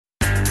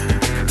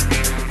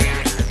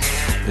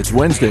It's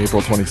Wednesday,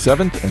 April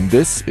 27th, and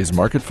this is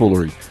Market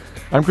Foolery.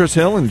 I'm Chris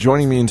Hill, and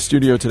joining me in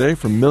studio today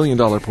from Million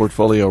Dollar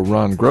Portfolio,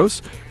 Ron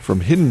Gross, from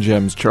Hidden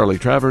Gems, Charlie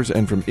Travers,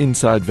 and from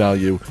Inside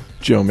Value,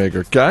 Joe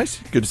Mager. Guys,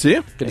 good to see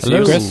you. Good to see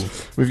you,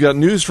 Chris. We've got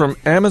news from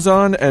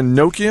Amazon and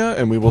Nokia,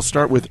 and we will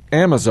start with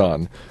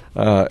Amazon.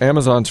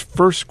 Amazon's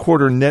first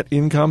quarter net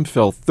income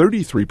fell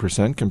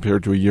 33%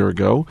 compared to a year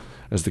ago,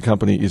 as the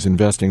company is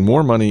investing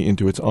more money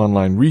into its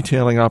online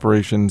retailing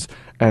operations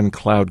and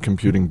cloud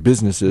computing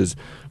businesses.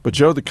 But,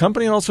 Joe, the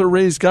company also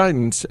raised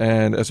guidance,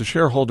 and as a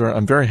shareholder,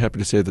 I'm very happy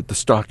to say that the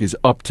stock is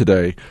up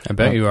today. I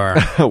bet you are.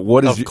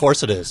 Of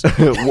course it is.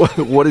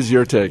 What is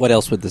your take? What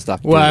else would the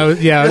stock do? Well,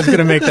 I was going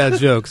to make that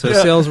joke. So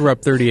sales were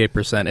up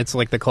 38%. It's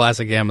like the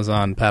classic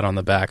Amazon pat on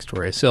the back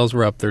story. Sales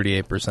were up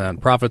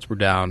 38%. Profits were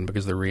down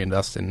because they're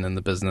reinvesting in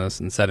the business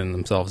and setting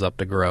themselves up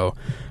to grow.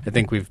 I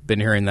think we've been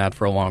hearing that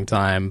for a long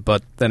time.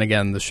 But then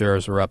again, the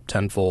shares were up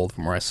tenfold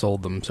from where I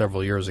sold them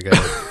several years ago.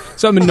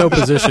 So I'm in no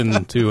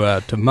position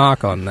to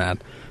mock on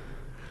that.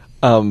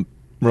 Ron,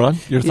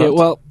 your thoughts? Yeah,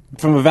 well,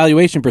 from a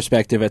valuation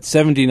perspective, at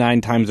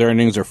 79 times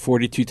earnings or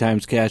 42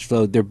 times cash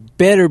flow, there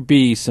better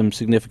be some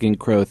significant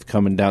growth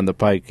coming down the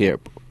pike here.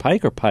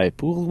 Pike or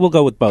pipe? We'll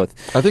go with both.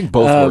 I think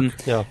both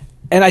work. Yeah.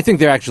 And I think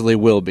there actually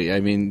will be. I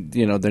mean,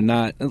 they're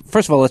not.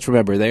 First of all, let's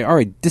remember they are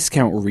a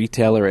discount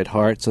retailer at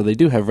heart, so they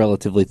do have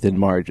relatively thin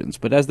margins.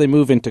 But as they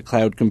move into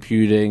cloud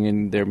computing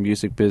and their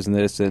music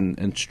business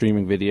and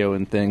streaming video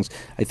and things,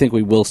 I think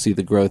we will see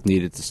the growth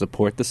needed to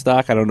support the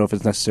stock. I don't know if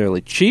it's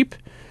necessarily cheap,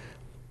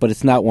 but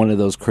it's not one of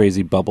those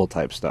crazy bubble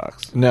type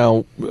stocks.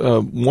 Now,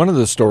 one of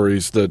the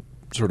stories that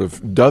sort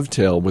of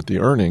dovetail with the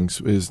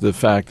earnings is the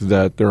fact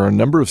that there are a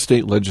number of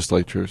state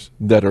legislatures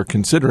that are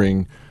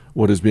considering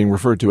what is being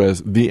referred to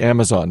as the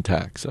Amazon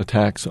tax, a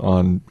tax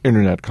on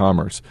internet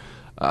commerce.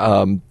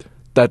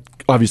 That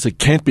obviously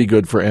can't be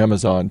good for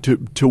Amazon.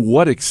 To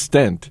what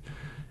extent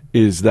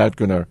is that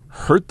going to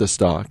hurt the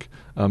stock?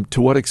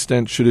 To what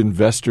extent should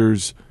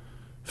investors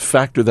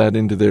factor that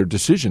into their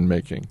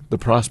decision-making, the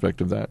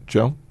prospect of that?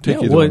 Joe,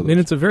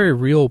 it's a very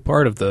real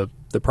part of the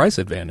price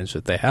advantage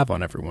that they have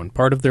on everyone.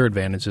 Part of their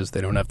advantage is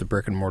they don't have the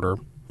brick-and-mortar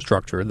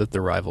structure that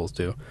their rivals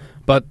do.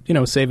 But,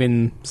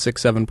 saving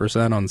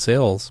 6-7% on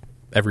sales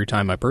every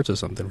time I purchase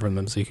something from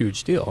them is a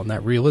huge deal, and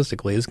that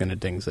realistically is going to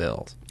ding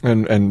sales.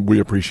 And we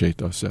appreciate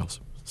those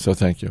sales, so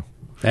thank you.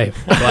 Hey,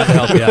 glad to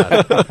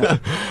help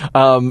you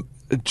out.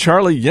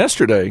 Charlie,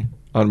 yesterday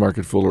on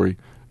Market Foolery,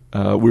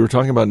 we were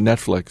talking about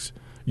Netflix.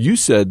 You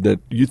said that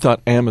you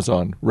thought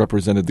Amazon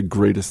represented the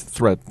greatest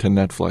threat to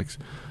Netflix.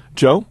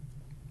 Joe,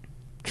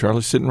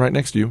 Charlie's sitting right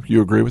next to you.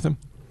 You agree with him?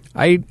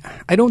 I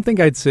don't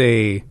think I'd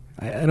say...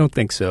 I don't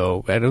think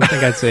so. I don't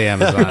think I'd say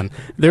Amazon.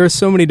 There are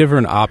so many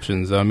different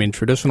options. I mean,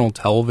 traditional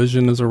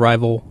television is a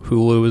rival.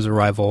 Hulu is a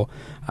rival.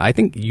 I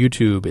think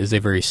YouTube is a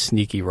very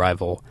sneaky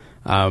rival.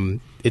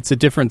 It's a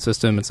different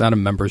system. It's not a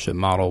membership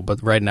model,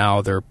 but right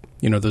now there's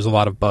a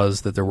lot of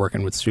buzz that they're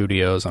working with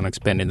studios on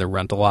expanding their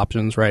rental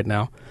options right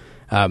now.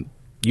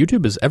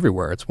 YouTube is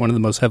everywhere. It's one of the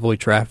most heavily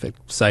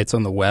trafficked sites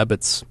on the web.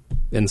 It's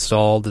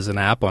installed as an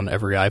app on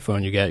every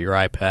iPhone you get, your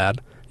iPad,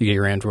 you get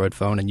your Android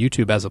phone, and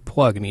YouTube has a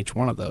plug in each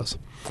one of those.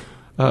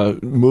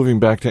 Moving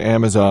back to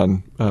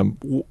Amazon,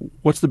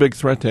 what's the big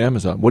threat to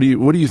Amazon? What do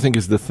you think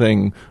is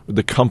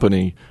the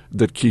company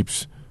that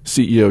keeps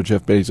CEO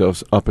Jeff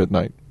Bezos up at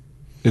night?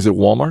 Is it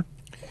Walmart?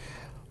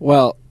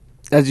 Well,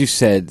 as you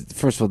said,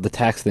 first of all, the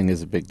tax thing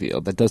is a big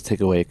deal. That does take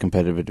away a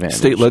competitive advantage.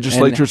 State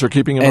legislatures are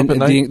keeping him up at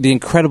night? The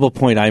incredible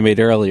point I made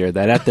earlier,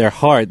 that at their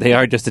heart, they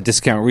are just a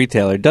discount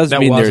retailer, does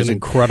mean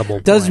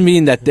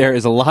that there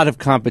is a lot of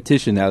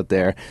competition out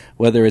there,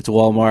 whether it's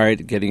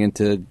Walmart getting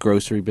into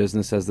grocery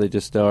business as they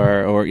just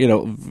are, or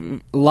a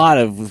lot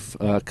of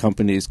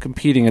companies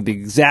competing at the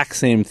exact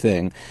same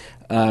thing.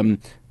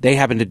 They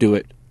happen to do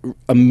it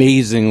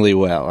amazingly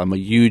well. I'm a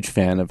huge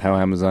fan of how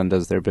Amazon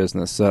does their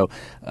business. So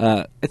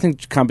I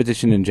think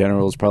competition in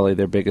general is probably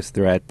their biggest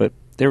threat, but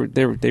they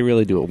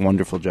really do a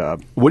wonderful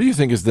job. What do you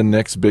think is the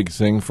next big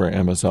thing for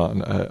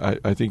Amazon?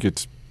 I think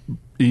it's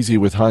easy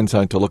with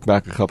hindsight to look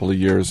back a couple of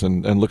years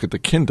and look at the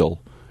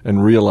Kindle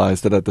and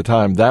realize that at the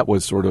time that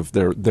was sort of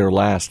their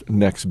last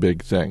next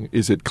big thing.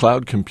 Is it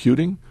cloud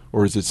computing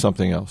or is it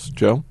something else?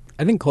 Joe?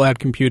 I think cloud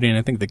computing and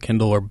I think the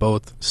Kindle are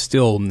both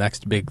still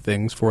next big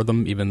things for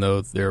them, even though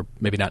they're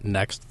maybe not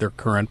next, they're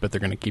current, but they're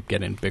going to keep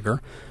getting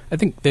bigger. I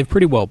think they've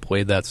pretty well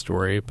played that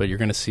story, but you're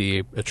going to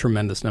see a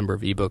tremendous number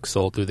of ebooks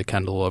sold through the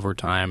Kindle over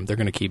time. They're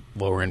going to keep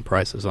lowering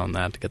prices on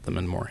that to get them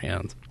in more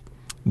hands.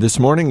 This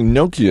morning,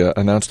 Nokia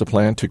announced a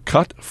plan to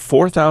cut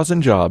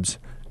 4,000 jobs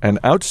and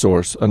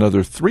outsource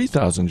another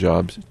 3,000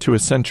 jobs to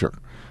Accenture.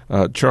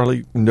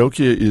 Charlie,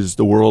 Nokia is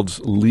the world's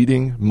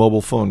leading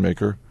mobile phone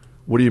maker.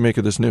 What do you make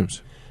of this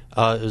news?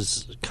 It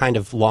was kind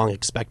of long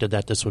expected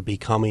that this would be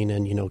coming,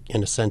 and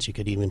in a sense, you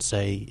could even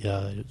say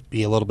it'd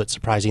be a little bit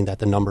surprising that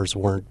the numbers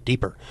weren't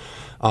deeper.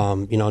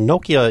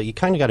 Nokia, you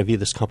kind of got to view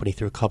this company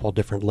through a couple of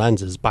different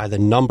lenses. By the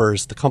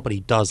numbers, the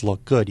company does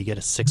look good. You get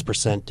a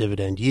 6%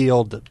 dividend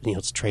yield.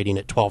 It's trading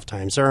at 12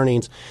 times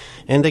earnings,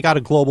 and they got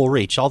a global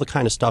reach. All the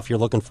kind of stuff you're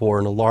looking for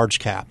in a large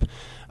cap.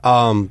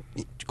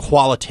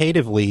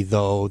 Qualitatively,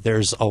 though,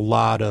 there's a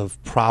lot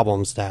of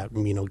problems that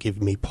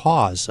give me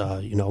pause.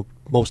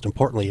 Most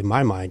importantly in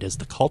my mind is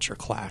the culture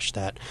clash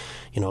that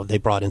they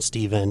brought in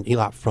Stephen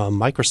Elop from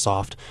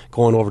Microsoft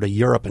going over to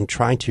Europe and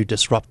trying to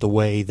disrupt the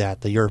way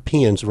that the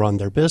Europeans run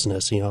their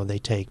business. They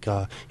take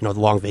the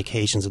long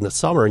vacations in the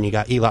summer, and you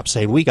got Elop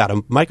saying, "We got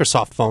a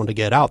Microsoft phone to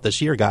get out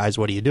this year, guys.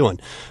 What are you doing?"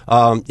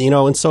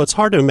 And so it's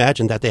hard to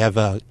imagine that they have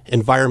an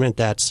environment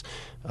that's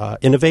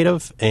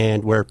innovative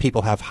and where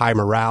people have high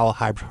morale,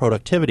 high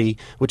productivity,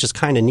 which is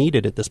kind of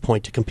needed at this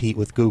point to compete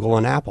with Google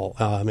and Apple.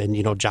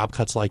 And job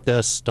cuts like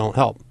this don't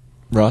help.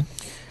 Ron?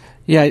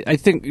 Yeah, I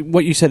think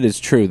what you said is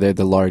true. They're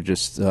the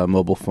largest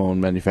mobile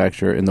phone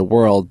manufacturer in the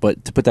world,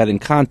 but to put that in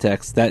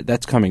context,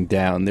 that's coming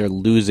down. They're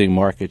losing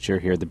market share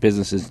here. The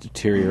business is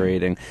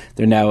deteriorating.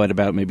 They're now at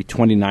about maybe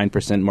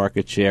 29%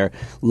 market share,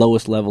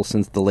 lowest level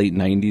since the late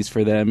 90s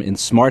for them. In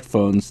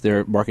smartphones,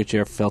 their market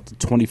share fell to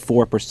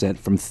 24%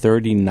 from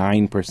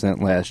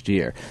 39% last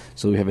year.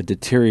 So we have a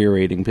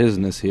deteriorating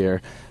business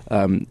here.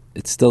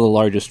 It's still the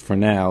largest for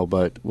now,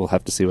 but we'll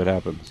have to see what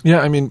happens.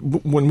 Yeah, I mean,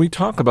 when we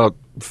talk about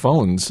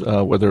phones,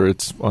 whether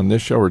it's on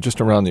this show or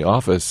just around the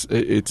office,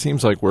 it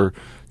seems like we're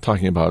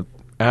talking about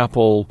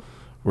Apple.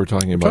 We're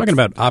talking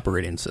about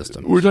operating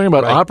systems. We're talking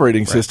about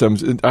operating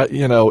systems.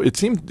 It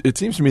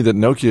seems to me that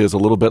Nokia is a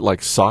little bit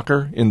like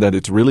soccer in that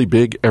it's really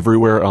big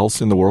everywhere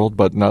else in the world,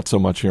 but not so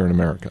much here in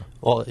America.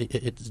 Well,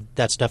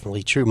 that's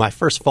definitely true. My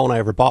first phone I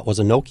ever bought was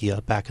a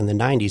Nokia back in the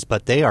 90s,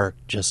 but they are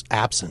just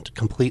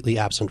completely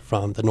absent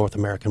from the North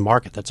American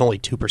market. That's only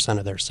 2%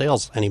 of their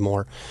sales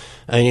anymore.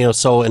 And,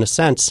 so in a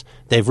sense,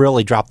 they've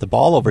really dropped the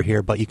ball over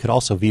here, but you could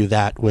also view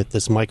that with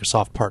this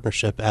Microsoft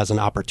partnership as an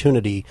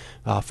opportunity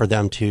for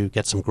them to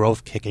get some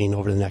growth kicking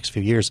over the next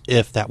few years,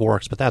 if that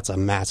works. But that's a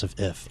massive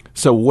if.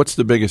 So what's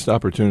the biggest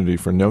opportunity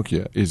for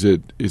Nokia? Is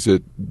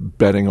it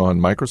betting on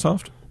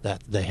Microsoft?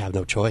 That they have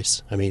no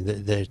choice. I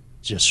mean, they're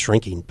just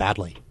shrinking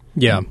badly.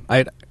 Yeah,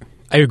 I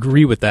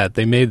agree with that.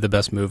 They made the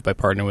best move by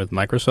partnering with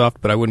Microsoft,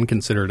 but I wouldn't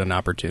consider it an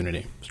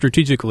opportunity.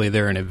 Strategically,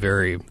 they're in a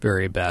very,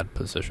 very bad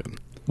position.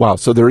 Wow,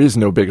 so there is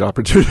no big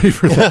opportunity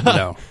for them.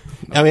 No.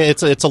 I mean,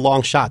 it's a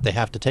long shot. They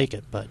have to take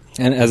it.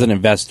 And as an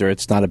investor,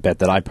 it's not a bet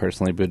that I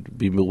personally would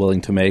be willing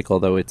to make,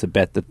 although it's a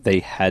bet that they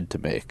had to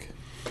make.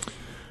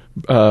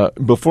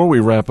 Before we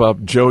wrap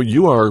up, Joe,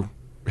 you are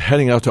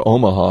heading out to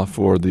Omaha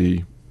for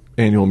the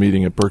annual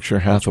meeting at Berkshire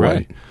Hathaway.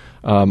 That's right.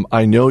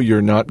 I know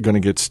you're not going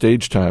to get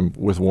stage time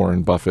with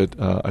Warren Buffett.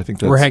 I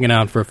think we're hanging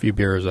out for a few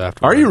beers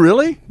after. Are you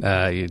really?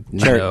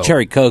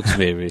 Cherry Cokes,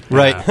 maybe.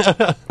 Right.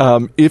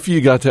 If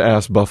you got to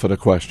ask Buffett a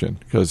question,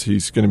 because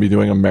he's going to be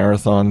doing a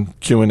marathon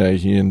Q&A,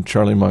 he and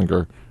Charlie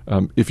Munger,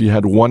 if you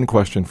had one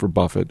question for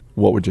Buffett,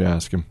 what would you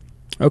ask him?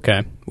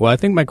 Okay. Well, I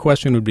think my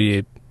question would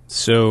be,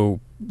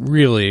 so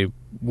really,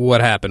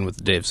 what happened with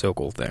the Dave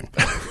Sokol thing?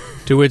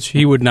 To which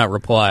he would not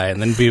reply,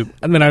 and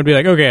then I would be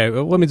like, okay,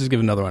 well, let me just give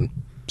another one.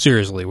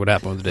 Seriously, what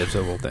happened with the Dave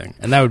Sokol thing?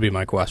 And that would be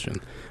my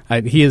question.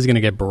 He is going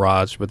to get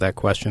barraged with that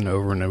question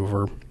over and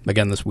over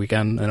again this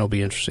weekend, and it'll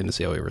be interesting to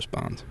see how he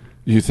responds.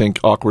 You think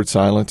awkward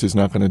silence is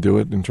not going to do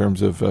it in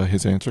terms of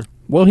his answer?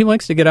 Well, he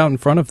likes to get out in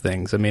front of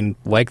things. I mean,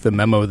 like the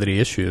memo that he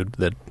issued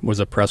that was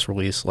a press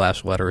release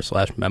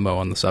 /letter/memo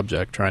on the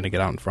subject, trying to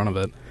get out in front of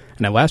it.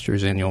 And at last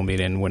year's annual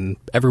meeting, when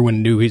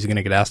everyone knew he was going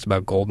to get asked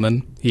about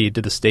Goldman, he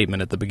did a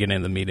statement at the beginning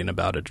of the meeting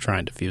about it,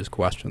 trying to diffuse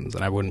questions.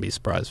 And I wouldn't be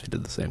surprised if he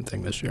did the same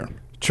thing this year.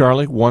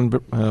 Charlie, one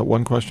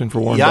question for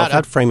Warren Buffett? Yeah,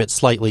 I'd frame it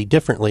slightly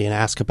differently and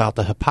ask about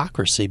the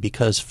hypocrisy,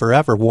 because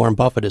forever Warren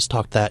Buffett has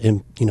talked that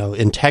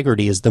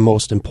integrity is the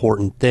most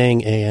important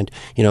thing, and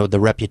the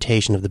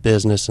reputation of the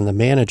business and the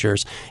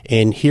managers.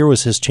 And here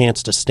was his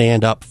chance to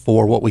stand up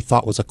for what we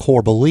thought was a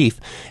core belief,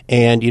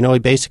 and he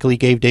basically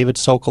gave David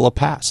Sokol a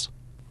pass.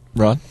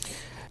 Ron?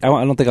 I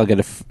don't think I'll get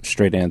a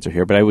straight answer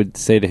here, but I would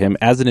say to him,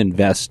 as an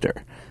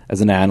investor, as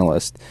an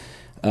analyst,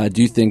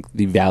 do you think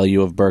the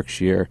value of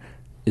Berkshire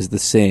is the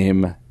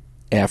same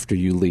after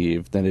you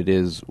leave than it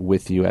is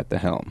with you at the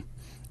helm?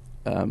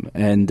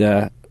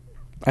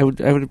 I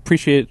would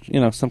appreciate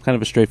some kind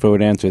of a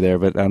straightforward answer there,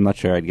 but I'm not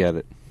sure I'd get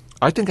it.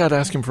 I think I'd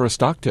ask him for a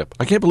stock tip.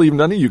 I can't believe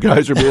none of you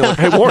guys are being like,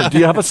 "Hey, Warren, do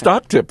you have a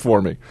stock tip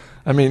for me?"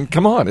 I mean,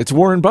 come on, it's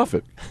Warren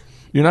Buffett.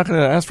 You're not going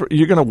to ask for.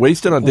 You're going to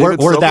waste it on David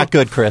Sokol. We're that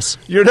good, Chris.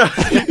 You're not.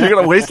 You're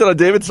going to waste it on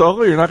David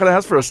Sokol. You're not going to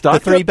ask for a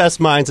stock. The three best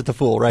minds at the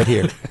Fool, right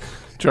here.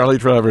 Charlie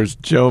Travers,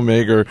 Joe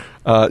Mager.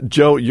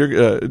 Joe,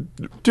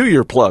 do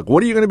your plug.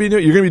 What are you going to be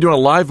doing? You're going to be doing a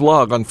live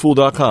vlog on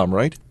Fool.com,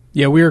 right?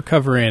 Yeah, we are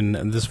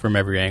covering this from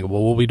every angle.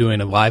 We'll be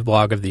doing a live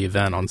blog of the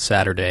event on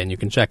Saturday, and you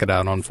can check it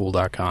out on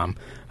Fool.com.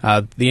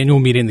 The annual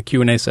meeting, the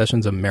Q&A session,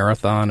 is a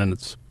marathon, and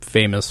it's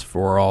famous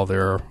for all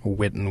their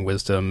wit and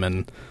wisdom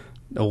and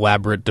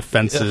elaborate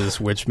defenses,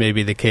 which may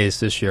be the case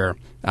this year.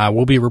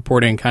 We'll be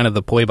reporting kind of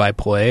the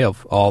play-by-play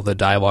of all the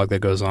dialogue that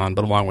goes on,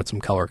 but along with some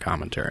color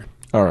commentary.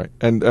 All right,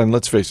 and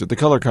let's face it, the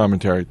color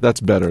commentary,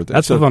 that's better.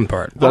 That's the fun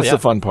part. That's the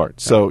fun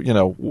part. So,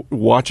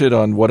 watch it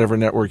on whatever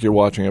network you're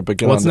watching it. But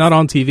it's not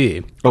on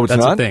TV. Oh, it's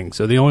that's not? the thing.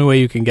 So the only way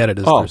you can get it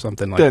is through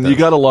something like that. Then you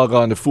got to log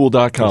on to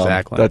Fool.com.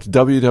 Exactly. That's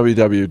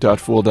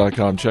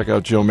www.fool.com. Check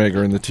out Joe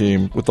Mager and the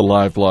team with the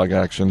live blog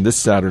action this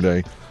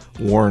Saturday.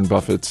 Warren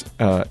Buffett's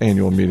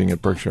annual meeting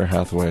at Berkshire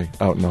Hathaway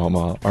out in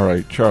Omaha. All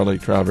right, Charlie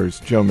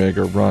Travers, Joe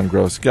Mager, Ron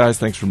Gross. Guys,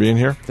 thanks for being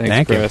here.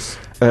 Thank Chris.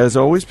 You. As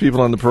always,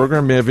 people on the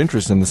program may have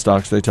interest in the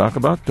stocks they talk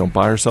about. Don't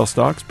buy or sell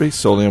stocks based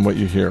solely on what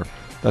you hear.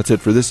 That's it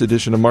for this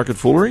edition of Market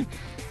Foolery.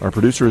 Our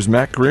producer is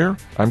Matt Greer.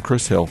 I'm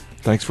Chris Hill.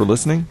 Thanks for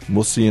listening.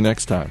 We'll see you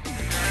next time.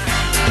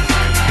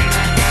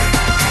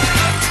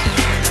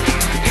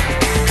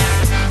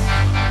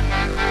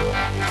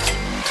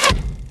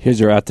 Here's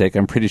your outtake.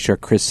 I'm pretty sure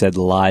Chris said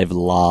live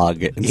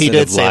log instead he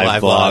did of say live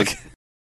blog.